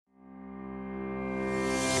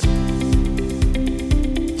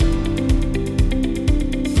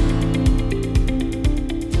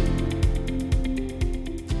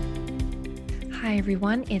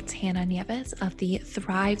everyone. It's Hannah Nieves of the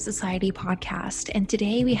Thrive Society podcast. And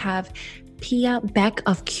today we have Pia Beck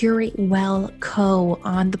of Curate Well Co.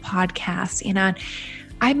 on the podcast. And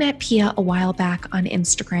I met Pia a while back on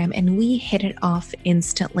Instagram and we hit it off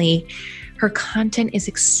instantly. Her content is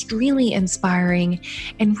extremely inspiring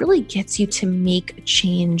and really gets you to make a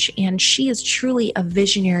change. And she is truly a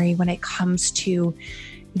visionary when it comes to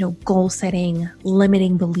goal setting,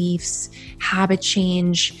 limiting beliefs, habit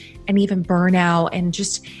change, and even burnout, and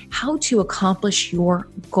just how to accomplish your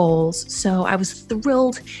goals. So I was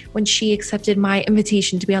thrilled when she accepted my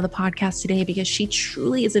invitation to be on the podcast today because she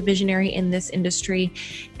truly is a visionary in this industry.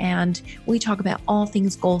 And we talk about all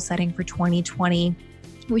things goal setting for 2020.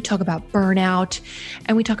 We talk about burnout,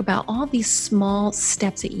 and we talk about all these small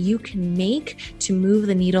steps that you can make to move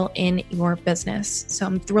the needle in your business. So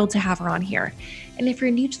I'm thrilled to have her on here. And if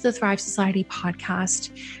you're new to the Thrive Society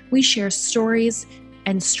podcast, we share stories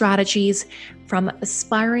and strategies from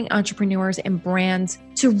aspiring entrepreneurs and brands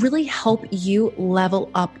to really help you level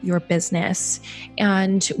up your business.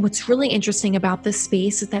 And what's really interesting about this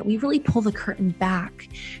space is that we really pull the curtain back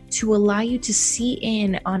to allow you to see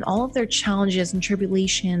in on all of their challenges and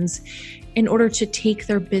tribulations in order to take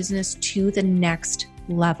their business to the next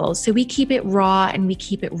level. So we keep it raw and we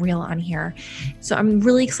keep it real on here. So I'm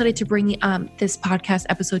really excited to bring this podcast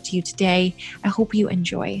episode to you today. I hope you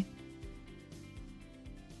enjoy.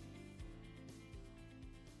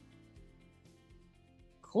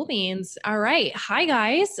 Cool beans. All right. Hi,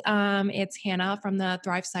 guys. It's Hannah from the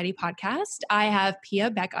Thrive Society podcast. I have Pia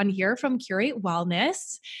Beck on here from Curate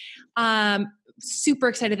Wellness. Super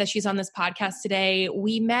excited that she's on this podcast today.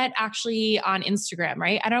 We met actually on Instagram,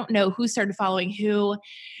 right? I don't know who started following who,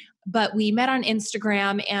 but we met on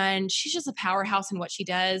Instagram, and she's just a powerhouse in what she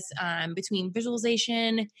does, between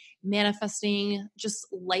visualization, manifesting, just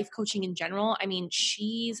life coaching in general. I mean,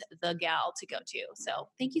 she's the gal to go to. So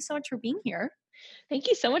thank you so much for being here. Thank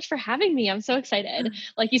you so much for having me. I'm so excited.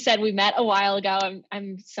 Like you said, we met a while ago.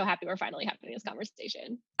 I'm so happy we're finally having this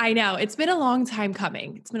conversation. I know. It's been a long time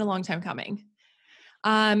coming.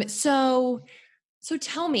 So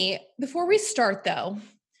tell me, before we start though,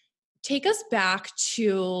 take us back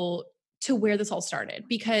to where this all started,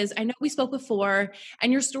 because I know we spoke before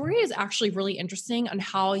and your story is actually really interesting on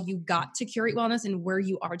how you got to Curate Wellness and where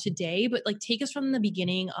you are today. But take us from the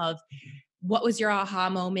beginning of what was your aha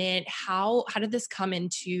moment? How did this come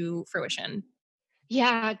into fruition?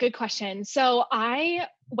 Yeah, good question. So I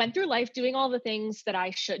went through life doing all the things that I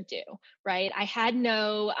should do, right? I had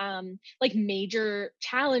no major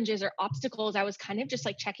challenges or obstacles. I was kind of just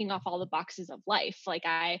checking off all the boxes of life.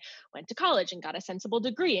 I went to college and got a sensible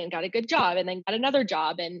degree and got a good job and then got another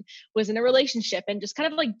job and was in a relationship and just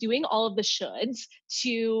kind of doing all of the shoulds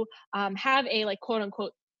to have a quote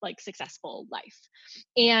unquote successful life.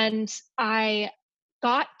 And I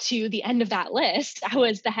got to the end of that list. I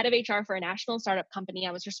was the head of HR for a national startup company.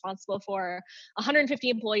 I was responsible for 150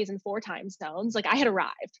 employees in 4 time zones. I had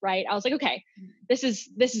arrived, right? I was like, okay, this is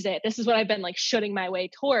it. This is what I've been shooting my way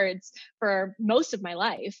towards for most of my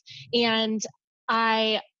life. And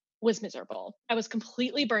I was miserable. I was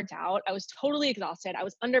completely burnt out. I was totally exhausted. I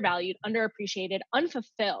was undervalued, underappreciated,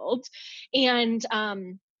 unfulfilled. And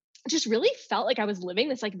just really felt like I was living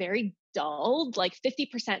this very dulled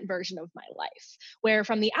 50% version of my life, where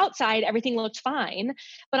from the outside everything looked fine,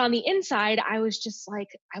 but on the inside I was just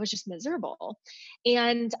miserable.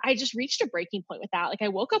 And I just reached a breaking point with that. I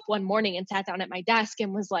woke up one morning and sat down at my desk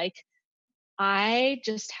and was like, I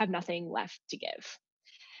just have nothing left to give.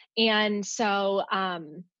 And so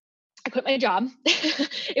I quit my job.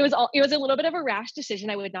 It was a little bit of a rash decision.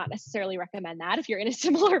 I would not necessarily recommend that if you're in a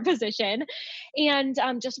similar position, and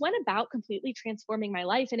just went about completely transforming my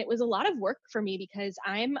life. And it was a lot of work for me because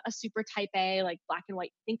I'm a super type A, black and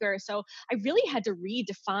white thinker. So I really had to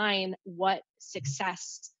redefine what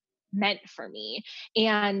success meant for me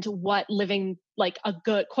and what living a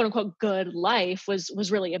good quote unquote good life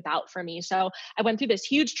was really about for me. So I went through this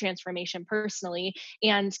huge transformation personally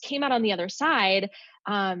and came out on the other side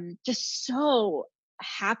just so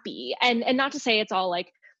happy. And not to say it's all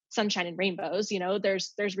sunshine and rainbows,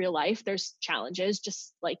 there's real life, there's challenges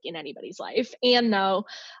just like in anybody's life. And though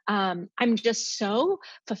I'm just so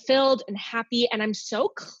fulfilled and happy, and I'm so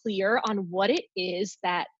clear on what it is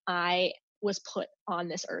that I was put on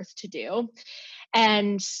this earth to do.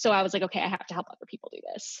 And so I was like, okay, I have to help other people do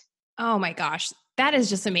this. Oh my gosh. That is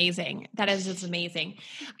just amazing.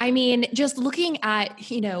 I mean, just looking at,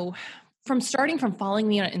 from following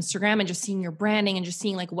me on Instagram and just seeing your branding and just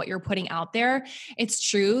seeing what you're putting out there, it's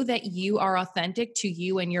true that you are authentic to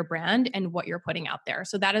you and your brand and what you're putting out there.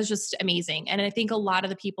 So that is just amazing. And I think a lot of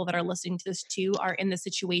the people that are listening to this too are in the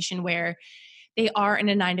situation where they are in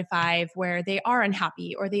a 9 to 5 where they are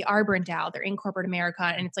unhappy or they are burnt out, they're in corporate America.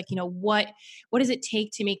 And it's like, what does it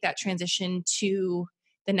take to make that transition to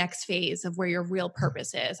the next phase of where your real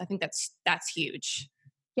purpose is? I think that's huge.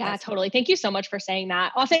 Yeah, totally. Thank you so much for saying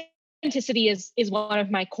that. Authenticity is one of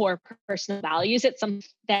my core personal values. It's something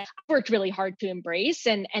that I've worked really hard to embrace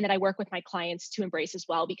and that I work with my clients to embrace as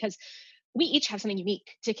well, because we each have something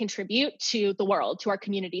unique to contribute to the world, to our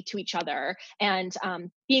community, to each other. And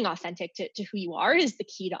being authentic to who you are is the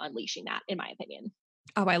key to unleashing that, in my opinion.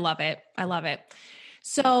 Oh, I love it. I love it.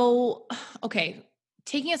 So, okay,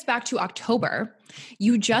 taking us back to October,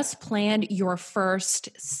 you just planned your first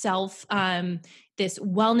this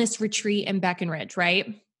wellness retreat in Breckenridge,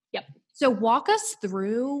 right? Yep. So walk us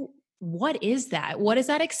through, what is that? What is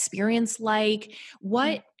that experience like?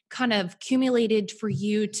 What kind of accumulated for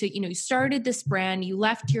you to, you started this brand, you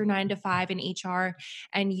left your 9 to 5 in HR,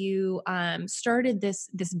 and you started this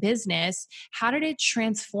business. How did it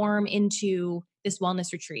transform into this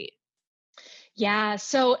wellness retreat? Yeah.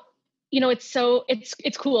 So,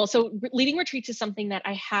 it's cool. So leading retreats is something that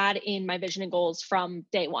I had in my vision and goals from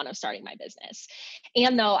day one of starting my business.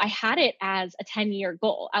 And though I had it as a 10-year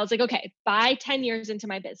goal, I was like, okay, by 10 years into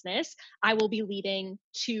my business, I will be leading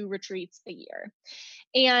 2 retreats a year.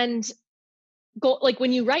 And like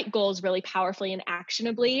when you write goals really powerfully and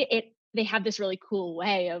actionably, they have this really cool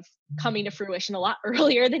way of coming to fruition a lot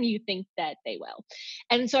earlier than you think that they will.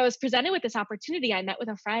 And so I was presented with this opportunity. I met with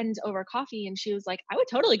a friend over coffee and she was like, I would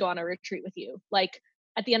totally go on a retreat with you, like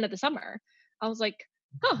at the end of the summer. I was like,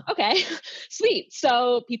 oh, okay, sweet.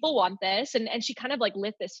 So people want this. And she kind of like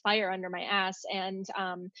lit this fire under my ass. And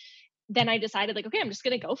then I decided, like, okay, I'm just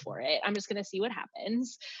going to go for it. I'm just going to see what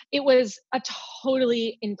happens. It was a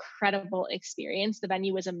totally incredible experience. The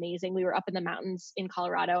venue was amazing. We were up in the mountains in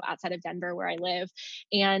Colorado outside of Denver where I live.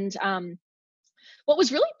 And what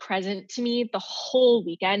was really present to me the whole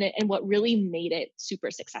weekend and what really made it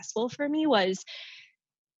super successful for me was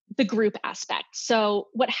the group aspect. So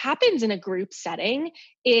what happens in a group setting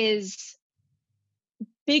is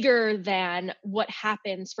bigger than what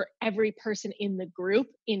happens for every person in the group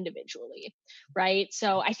individually, right?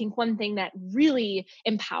 So I think one thing that really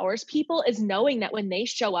empowers people is knowing that when they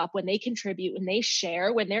show up, when they contribute, when they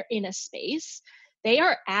share, when they're in a space, they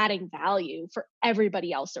are adding value for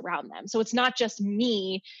everybody else around them. So it's not just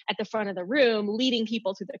me at the front of the room leading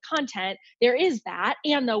people through the content. There is that.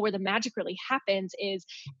 And though where the magic really happens is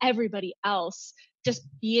everybody else just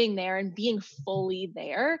being there and being fully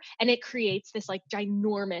there. And it creates this like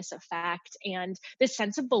ginormous effect and this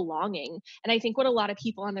sense of belonging. And I think what a lot of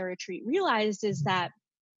people on the retreat realized is that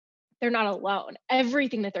they're not alone.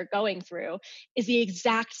 Everything that they're going through is the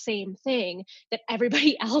exact same thing that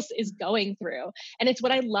everybody else is going through. And it's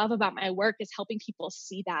what I love about my work is helping people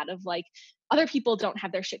see that of like, other people don't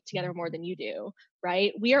have their shit together more than you do,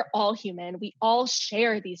 right? We are all human. We all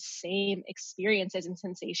share these same experiences and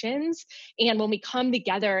sensations. And when we come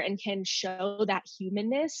together and can show that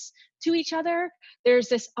humanness to each other, there's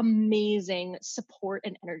this amazing support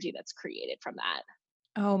and energy that's created from that.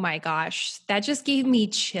 Oh my gosh, that just gave me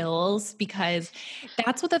chills because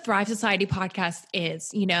that's what the Thrive Society podcast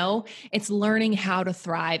is, it's learning how to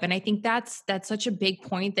thrive. And I think that's such a big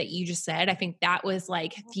point that you just said. I think that was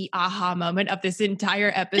like the aha moment of this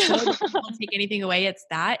entire episode. If you don't take anything away, it's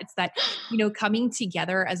that, coming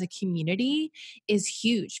together as a community is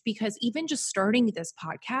huge, because even just starting this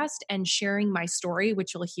podcast and sharing my story,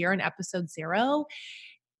 which you'll hear in episode 0,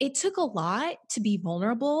 it took a lot to be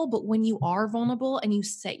vulnerable, but when you are vulnerable and you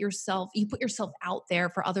put yourself out there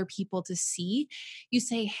for other people to see, you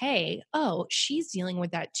say, hey, oh, she's dealing with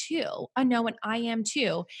that too. I know, and I am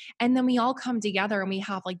too. And then we all come together and we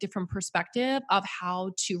have like different perspective of how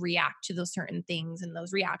to react to those certain things and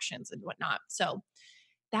those reactions and whatnot. So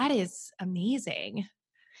that is amazing.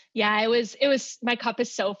 Yeah, it was, my cup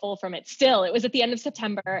is so full from it still. It was at the end of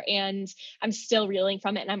September and I'm still reeling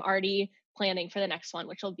from it. And I'm already planning for the next one,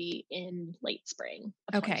 which will be in late spring.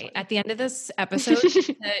 Okay. At the end of this episode,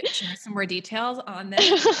 share some more details on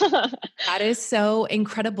this. That is so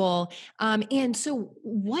incredible. And so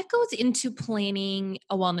what goes into planning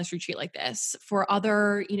a wellness retreat like this for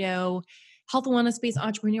other, health and wellness based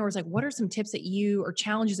entrepreneurs? Like, what are some tips or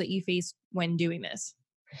challenges that you face when doing this?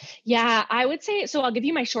 Yeah, I would say, so I'll give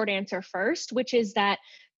you my short answer first, which is that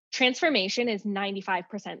transformation is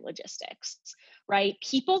 95% logistics, right?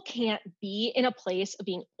 People can't be in a place of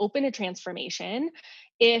being open to transformation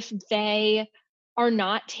if they are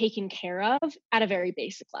not taken care of at a very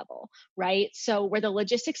basic level, right? So where the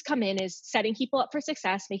logistics come in is setting people up for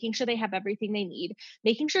success, making sure they have everything they need,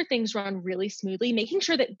 making sure things run really smoothly, making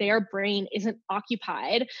sure that their brain isn't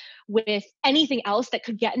occupied with anything else that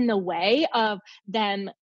could get in the way of them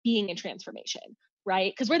being in transformation,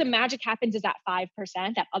 right? Because where the magic happens is that 5%,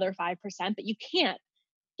 that other 5%, but you can't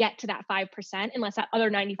get to that 5% unless that other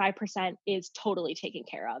 95% is totally taken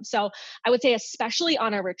care of. So I would say, especially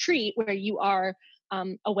on a retreat where you are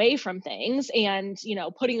away from things and,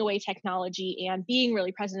 putting away technology and being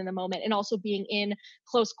really present in the moment, and also being in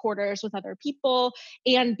close quarters with other people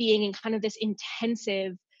and being in kind of this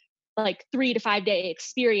intensive, like 3 to 5 day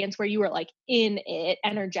experience where you were like in it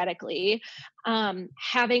energetically,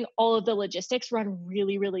 having all of the logistics run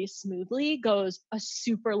really, really smoothly goes a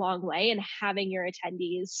super long way, and having your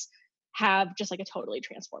attendees have just like a totally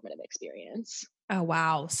transformative experience. Oh,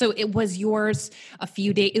 wow. So it was yours a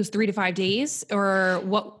few days, it was 3 to 5 days, or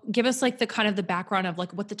what? Give us like the kind of the background of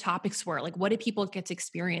like what the topics were. Like, what did people get to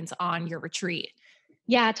experience on your retreat?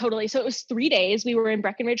 Yeah, totally. So it was 3 days. We were in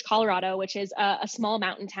Breckenridge, Colorado, which is a small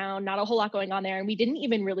mountain town, not a whole lot going on there. And we didn't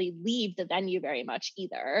even really leave the venue very much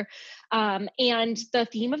either. And the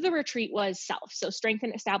theme of the retreat was self. So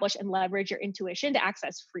strengthen, establish, and leverage your intuition to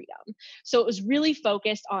access freedom. So it was really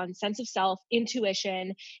focused on sense of self,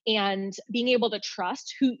 intuition, and being able to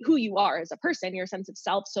trust who you are as a person, your sense of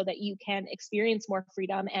self, so that you can experience more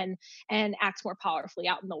freedom and act more powerfully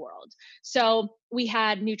out in the world. So we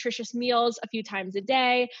had nutritious meals a few times a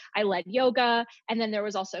day. I led yoga, and then there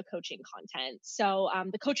was also coaching content. So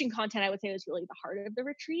the coaching content, I would say, was really the heart of the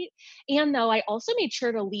retreat. And though I also made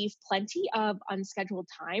sure to leave plenty of unscheduled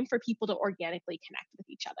time for people to organically connect with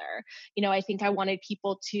each other. I think I wanted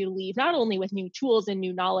people to leave not only with new tools and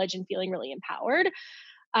new knowledge and feeling really empowered,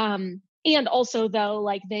 and also though,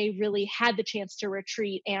 like they really had the chance to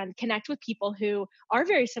retreat and connect with people who are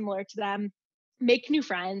very similar to them, make new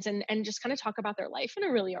friends, and just kind of talk about their life in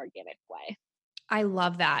a really organic way. I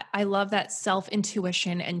love that. I love that self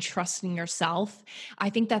intuition and trusting yourself. I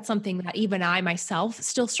think that's something that even I myself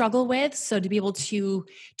still struggle with. So to be able to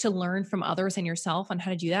learn from others and yourself on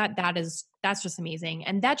how to do that, that's just amazing.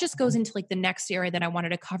 And that just goes into like the next area that I wanted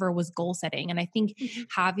to cover was goal setting. And I think Mhm.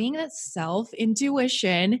 having that self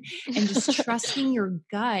intuition and just trusting your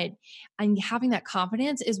gut and having that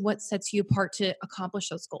confidence is what sets you apart to accomplish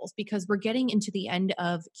those goals, because we're getting into the end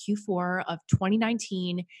of Q4 of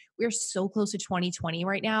 2019. We're so close to 2020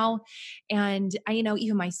 right now. And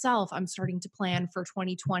even myself, I'm starting to plan for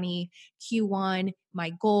 2020 Q1,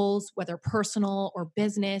 my goals, whether personal or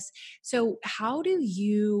business. So how do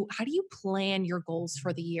you plan your goals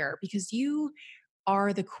for the year? Because you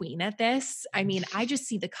are the queen at this. I mean, I just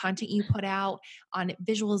see the content you put out on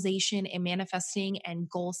visualization and manifesting and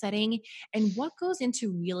goal setting, and what goes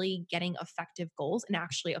into really getting effective goals and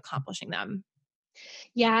actually accomplishing them.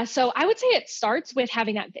 Yeah, so I would say it starts with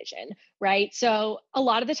having that vision, right? So a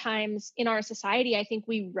lot of the times in our society, I think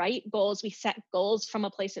we write goals, we set goals from a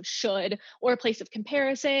place of should or a place of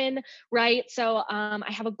comparison, right? So I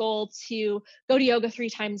have a goal to go to yoga 3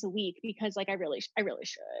 times a week because like I really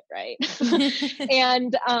should, right?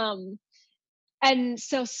 And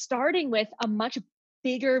so starting with a much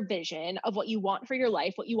bigger vision of what you want for your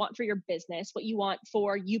life, what you want for your business, what you want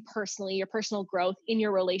for you personally, your personal growth in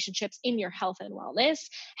your relationships, in your health and wellness,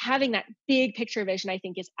 having that big picture vision, I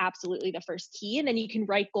think is absolutely the first key. And then you can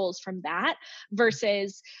write goals from that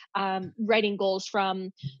versus writing goals from,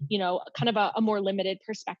 kind of a more limited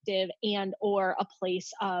perspective and or a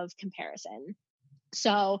place of comparison.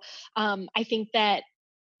 So I think that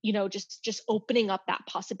just opening up that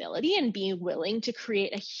possibility and being willing to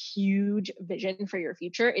create a huge vision for your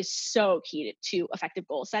future is so key to effective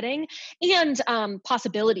goal setting and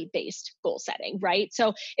possibility based goal setting, right?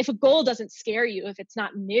 So if a goal doesn't scare you, if it's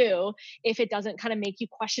not new, if it doesn't kind of make you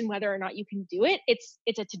question whether or not you can do it, it's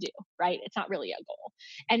a to do, right? It's not really a goal.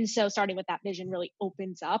 And so starting with that vision really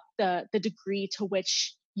opens up the degree to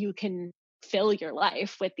which you can fill your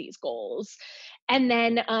life with these goals. And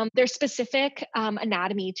then there's specific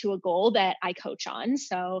anatomy to a goal that I coach on.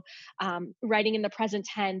 So writing in the present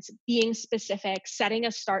tense, being specific, setting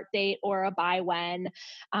a start date or a by when,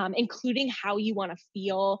 including how you want to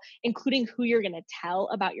feel, including who you're going to tell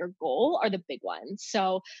about your goal are the big ones.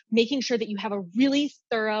 So making sure that you have a really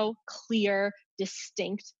thorough, clear,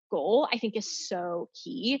 distinct goal, I think is so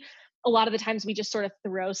key. A lot of the times we just sort of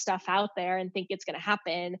throw stuff out there and think it's going to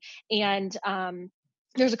happen. And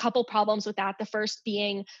there's a couple problems with that. The first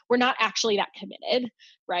being we're not actually that committed,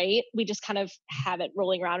 right? We just kind of have it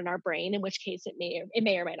rolling around in our brain, in which case it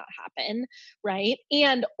may or may not happen, right?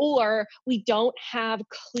 And or we don't have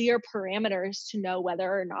clear parameters to know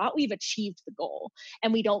whether or not we've achieved the goal.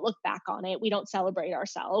 And we don't look back on it. We don't celebrate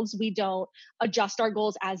ourselves. We don't adjust our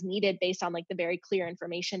goals as needed based on like the very clear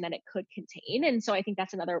information that it could contain. And so I think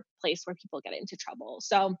that's another place where people get into trouble.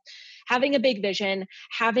 So having a big vision,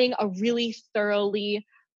 having a really thoroughly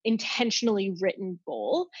intentionally written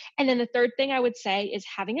goal. And then the third thing I would say is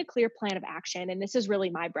having a clear plan of action. And this is really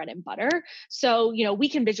my bread and butter. So, we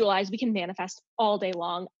can visualize, we can manifest all day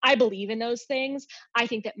long. I believe in those things. I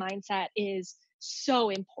think that mindset is so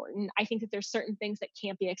important. I think that there's certain things that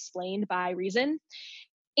can't be explained by reason.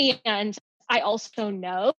 And I also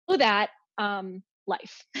know that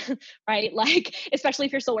life, right? Like, especially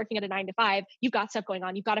if you're still working at a 9 to 5, you've got stuff going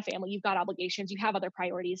on, you've got a family, you've got obligations, you have other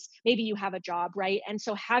priorities, maybe you have a job, right? And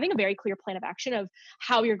so having a very clear plan of action of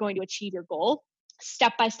how you're going to achieve your goal,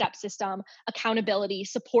 step-by-step system, accountability,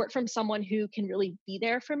 support from someone who can really be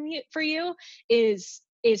there for you is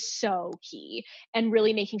so key. And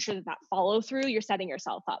really making sure that follow through, you're setting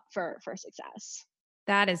yourself up for success.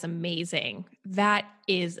 That is amazing. That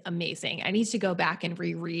is amazing. I need to go back and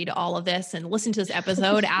reread all of this and listen to this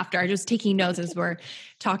episode after. I'm just taking notes as we're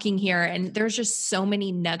talking here. And there's just so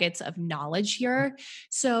many nuggets of knowledge here.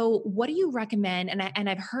 So what do you recommend? And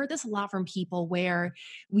I've heard this a lot from people where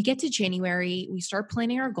we get to January, we start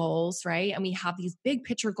planning our goals, right? And we have these big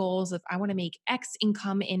picture goals of I want to make X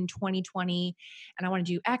income in 2020 and I want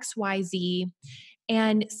to do X, Y, Z.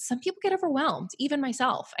 And some people get overwhelmed, even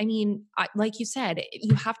myself. I mean, like you said,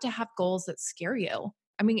 you have to have goals that scare you.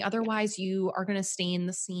 I mean, otherwise you are going to stay in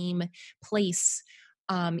the same place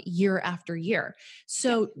year after year.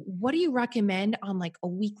 So what do you recommend on like a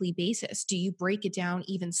weekly basis? Do you break it down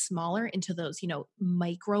even smaller into those,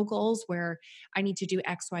 micro goals where I need to do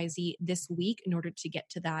X, Y, Z this week in order to get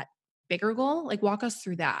to that bigger goal? Like walk us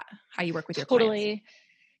through that, how you work with your clients. Totally.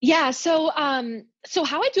 Yeah. So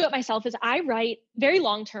how I do it myself is I write very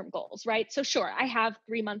long-term goals, right? So sure, I have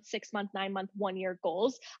 3-month, 6-month, 9-month, 1-year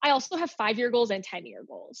goals. I also have 5-year goals and 10-year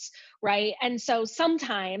goals, right? And so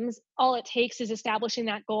sometimes all it takes is establishing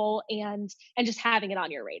that goal and just having it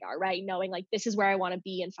on your radar, right? Knowing like, this is where I want to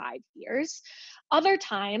be in 5 years. Other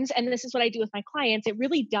times, and this is what I do with my clients, it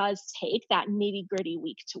really does take that nitty-gritty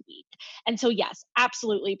week to week. And so yes,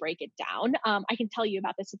 absolutely break it down. I can tell you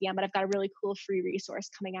about this at the end, but I've got a really cool free resource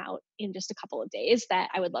coming out in just a couple of days that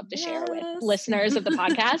I would love to share with listeners of the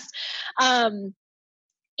podcast.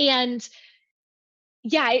 And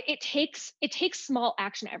yeah, it takes small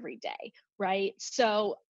action every day, right?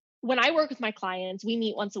 So when I work with my clients, we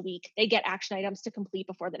meet once a week. They get action items to complete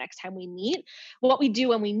before the next time we meet. What we do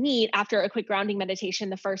when we meet after a quick grounding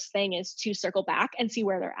meditation, the first thing is to circle back and see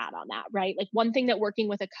where they're at on that, right? Like one thing that working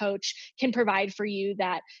with a coach can provide for you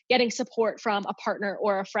that getting support from a partner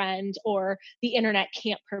or a friend or the internet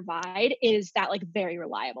can't provide is that like very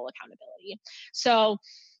reliable accountability. So,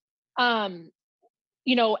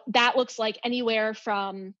 that looks like anywhere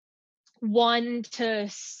from 1 to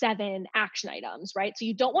 7 action items, right? So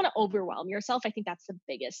you don't want to overwhelm yourself. I think that's the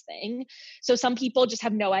biggest thing. So some people just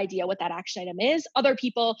have no idea what that action item is. Other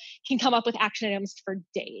people can come up with action items for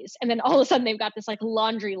days. And then all of a sudden they've got this like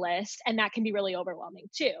laundry list, and that can be really overwhelming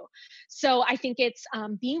too. So I think it's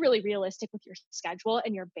being really realistic with your schedule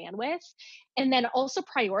and your bandwidth, and then also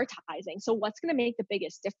prioritizing. So what's going to make the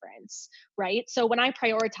biggest difference, right? So when I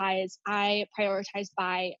prioritize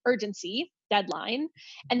by urgency, deadline,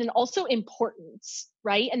 and then also importance,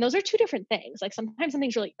 right? And those are two different things. Like sometimes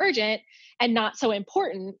something's really urgent and not so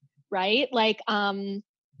important, right? Like,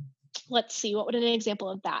 let's see, what would an example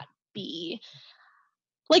of that be?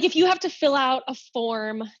 Like if you have to fill out a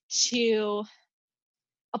form to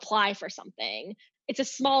apply for something, it's a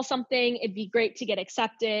small something, it'd be great to get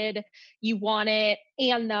accepted, you want it,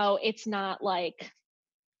 and though it's not going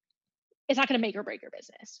to make or break your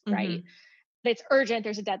business, right? Mm-hmm. It's urgent,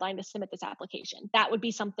 there's a deadline to submit this application. That would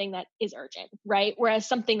be something that is urgent, right? Whereas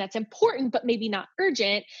something that's important, but maybe not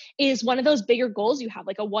urgent is one of those bigger goals you have,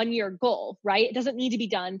 like a 1-year goal, right? It doesn't need to be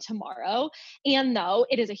done tomorrow. And though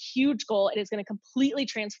it is a huge goal, it is going to completely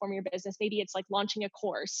transform your business. Maybe it's like launching a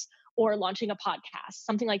course or launching a podcast,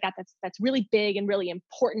 something like that. That's really big and really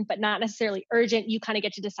important, but not necessarily urgent. You kind of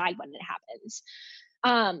get to decide when it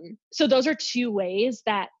happens. So those are two ways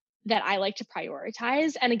that I like to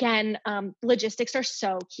prioritize. And again, logistics are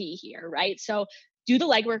so key here, right? So do the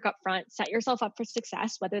legwork up front, set yourself up for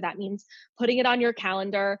success, whether that means putting it on your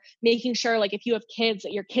calendar, making sure like if you have kids,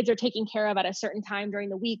 that your kids are taken care of at a certain time during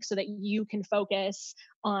the week so that you can focus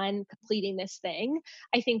on completing this thing.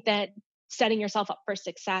 I think that setting yourself up for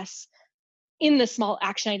success in the small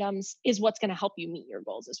action items is what's going to help you meet your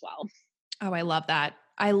goals as well. Oh, I love that.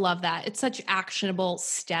 I love that. It's such actionable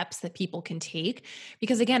steps that people can take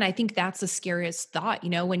because again, I think that's the scariest thought,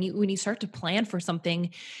 when you start to plan for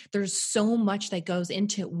something, there's so much that goes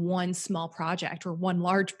into one small project or one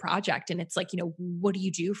large project and it's like, what do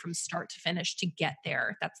you do from start to finish to get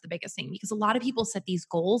there? That's the biggest thing because a lot of people set these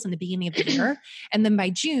goals in the beginning of the year and then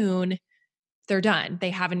by June they're done.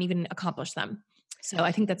 They haven't even accomplished them. So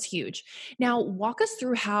I think that's huge. Now, walk us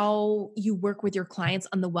through how you work with your clients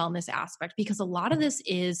on the wellness aspect, because a lot of this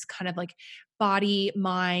is kind of like body,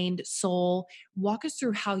 mind, soul. Walk us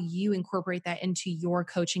through how you incorporate that into your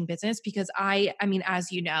coaching business, because I mean,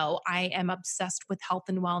 as you know, I am obsessed with health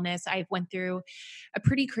and wellness. I went through a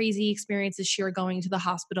pretty crazy experience this year going to the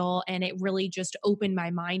hospital, and it really just opened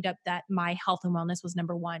my mind up that my health and wellness was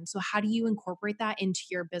number one. So how do you incorporate that into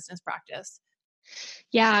your business practice?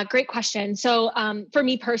 Yeah, great question. So for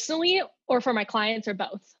me personally, or for my clients, or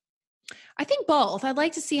both? I think both. I'd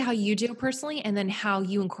like to see how you do personally and then how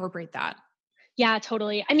you incorporate that. Yeah,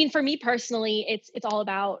 totally. I mean, for me personally, it's all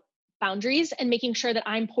about boundaries and making sure that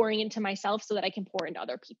I'm pouring into myself so that I can pour into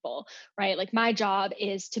other people, right? Like my job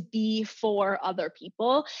is to be for other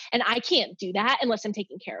people, and I can't do that unless I'm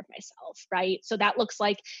taking care of myself, right? So that looks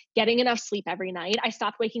like getting enough sleep every night. I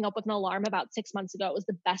stopped waking up with an alarm about 6 months ago. It was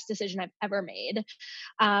the best decision I've ever made.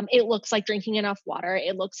 It looks like drinking enough water.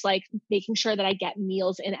 It looks like making sure that I get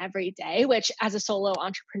meals in every day, which as a solo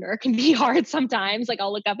entrepreneur can be hard sometimes. Like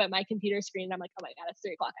I'll look up at my computer screen and I'm like, oh my God, it's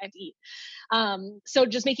 3 o'clock. I have to eat. So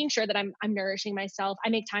just making sure that I'm nourishing myself. I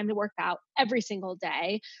make time to work out every single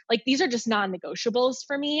day. Like these are just non-negotiables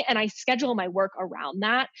for me. And I schedule my work around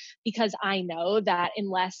that because I know that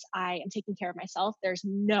unless I am taking care of myself, there's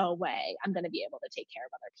no way I'm going to be able to take care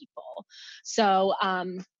of other people. So,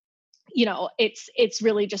 it's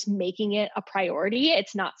really just making it a priority.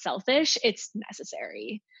 It's not selfish, it's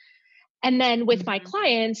necessary. And then with my Mhm.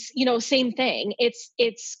 clients, same thing.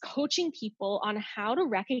 It's coaching people on how to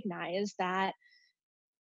recognize that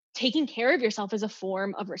taking care of yourself is a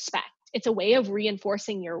form of respect. It's a way of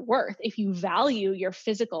reinforcing your worth. If you value your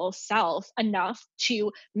physical self enough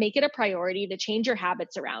to make it a priority, to change your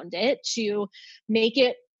habits around it, to make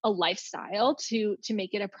it a lifestyle, to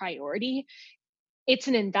make it a priority, it's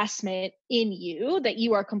an investment in you that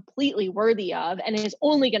you are completely worthy of and is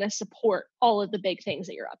only going to support all of the big things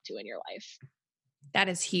that you're up to in your life. That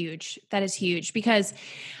is huge. That is huge because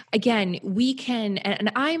again, we can and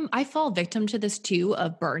I fall victim to this too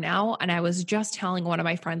of burnout, and I was just telling one of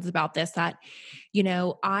my friends about this that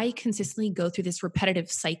I consistently go through this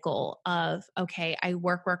repetitive cycle of okay, I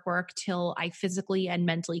work till I physically and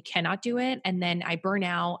mentally cannot do it, and then I burn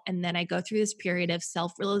out, and then I go through this period of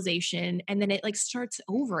self-realization, and then it like starts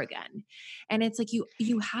over again. And it's like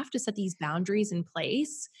you have to set these boundaries in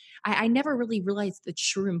place. I never really realized the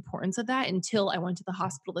true importance of that until I went to the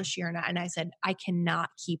hospital this year and I said, I cannot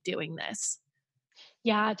keep doing this.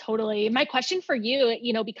 Yeah, totally. My question for you,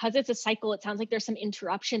 because it's a cycle, it sounds like there's some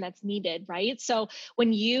interruption that's needed, right? So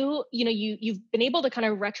when you've been able to kind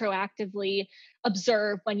of retroactively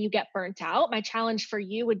observe when you get burnt out, my challenge for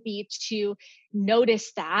you would be to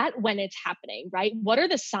notice that when it's happening, right? What are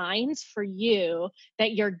the signs for you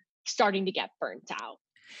that you're starting to get burnt out?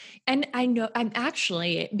 And I know I'm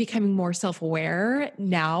actually becoming more self aware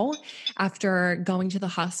now after going to the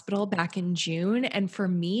hospital back in June. And for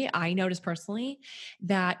me, I noticed personally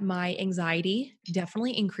that my anxiety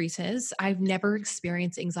definitely increases. I've never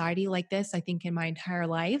experienced anxiety like this, I think, in my entire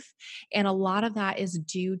life. And a lot of that is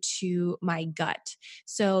due to my gut.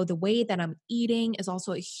 So the way that I'm eating is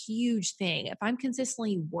also a huge thing. If I'm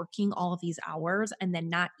consistently working all of these hours and then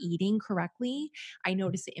not eating correctly, I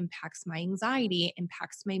notice it impacts my anxiety,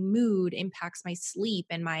 impacts my mood, impacts my sleep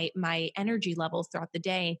and my energy levels throughout the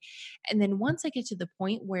day. And then once I get to the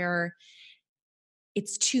point where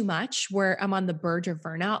it's too much, where I'm on the verge of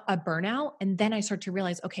burnout, and then I start to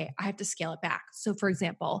realize, okay, I have to scale it back. So for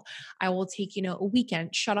example, I will take, a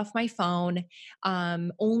weekend, shut off my phone,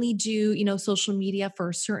 only do, social media for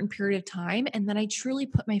a certain period of time. And then I truly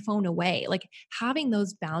put my phone away. Like having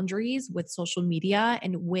those boundaries with social media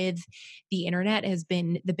and with the internet has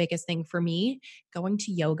been the biggest thing for me. Going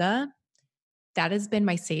to yoga, that has been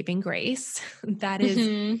my saving grace. That is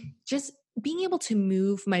Mhm. just being able to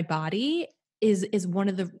move my body is one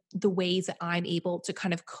of the ways that I'm able to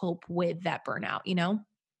kind of cope with that burnout.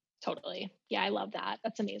 Totally. Yeah, I love that.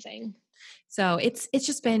 That's amazing. So it's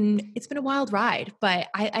been a wild ride, but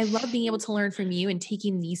I love being able to learn from you and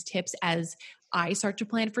taking these tips as I start to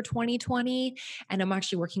plan for 2020, and I'm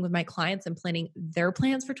actually working with my clients and planning their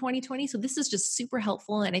plans for 2020. So this is just super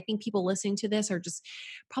helpful. And I think people listening to this are just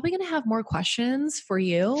probably going to have more questions for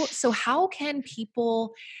you. So how can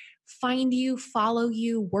people find you, follow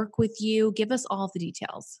you, work with you? Give us all the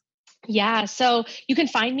details. Yeah, so you can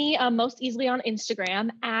find me most easily on Instagram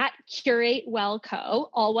at Curate Well Co,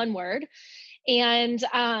 all one word. And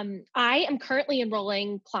I am currently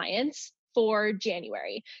enrolling clients for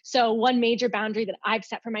January. So one major boundary that I've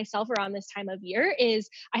set for myself around this time of year is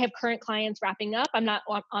I have current clients wrapping up. I'm not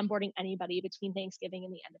onboarding anybody between Thanksgiving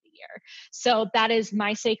and the end of the year. So that is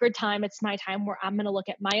my sacred time. It's my time where I'm going to look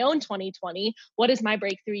at my own 2020. What does my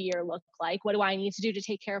breakthrough year look like? What do I need to do to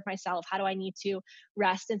take care of myself? How do I need to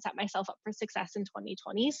rest and set myself up for success in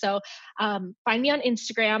 2020? So find me on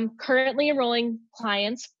Instagram, currently enrolling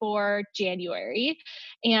clients for January.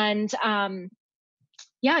 And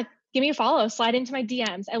yeah, give me a follow, slide into my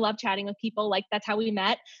DMs. I love chatting with people. Like, that's how we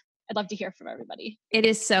met. I'd love to hear from everybody. It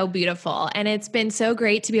is so beautiful. And it's been so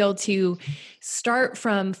great to be able to start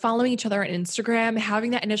from following each other on Instagram,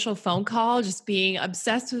 having that initial phone call, just being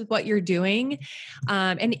obsessed with what you're doing.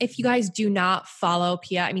 And if you guys do not follow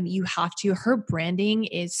Pia, I mean, you have to. Her branding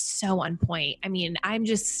is so on point. I mean,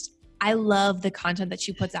 I love the content that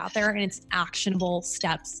she puts out there, and it's actionable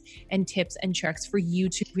steps and tips and tricks for you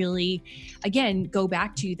to really, again, go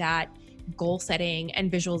back to that goal setting and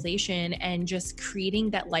visualization and just creating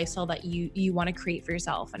that lifestyle that you want to create for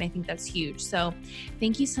yourself. And I think that's huge. So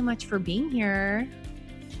thank you so much for being here.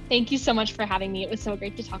 Thank you so much for having me. It was so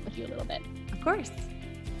great to talk with you a little bit. Of course.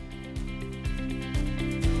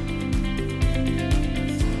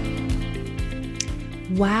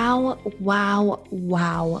 Wow.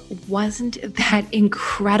 Wasn't that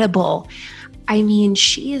incredible? I mean,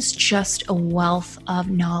 she is just a wealth of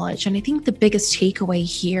knowledge. And I think the biggest takeaway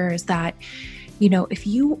here is that, you know, if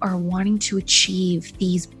you are wanting to achieve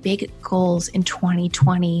these big goals in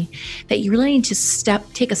 2020, that you really need to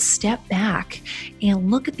take a step back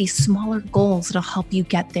and look at these smaller goals that'll help you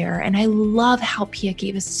get there. And I love how Pia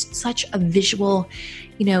gave us such a visual,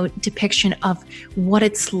 depiction of what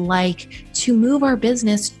it's like to move our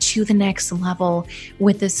business to the next level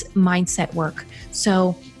with this mindset work.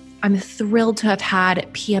 So I'm thrilled to have had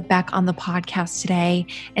Pia Beck on the podcast today.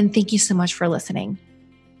 And thank you so much for listening.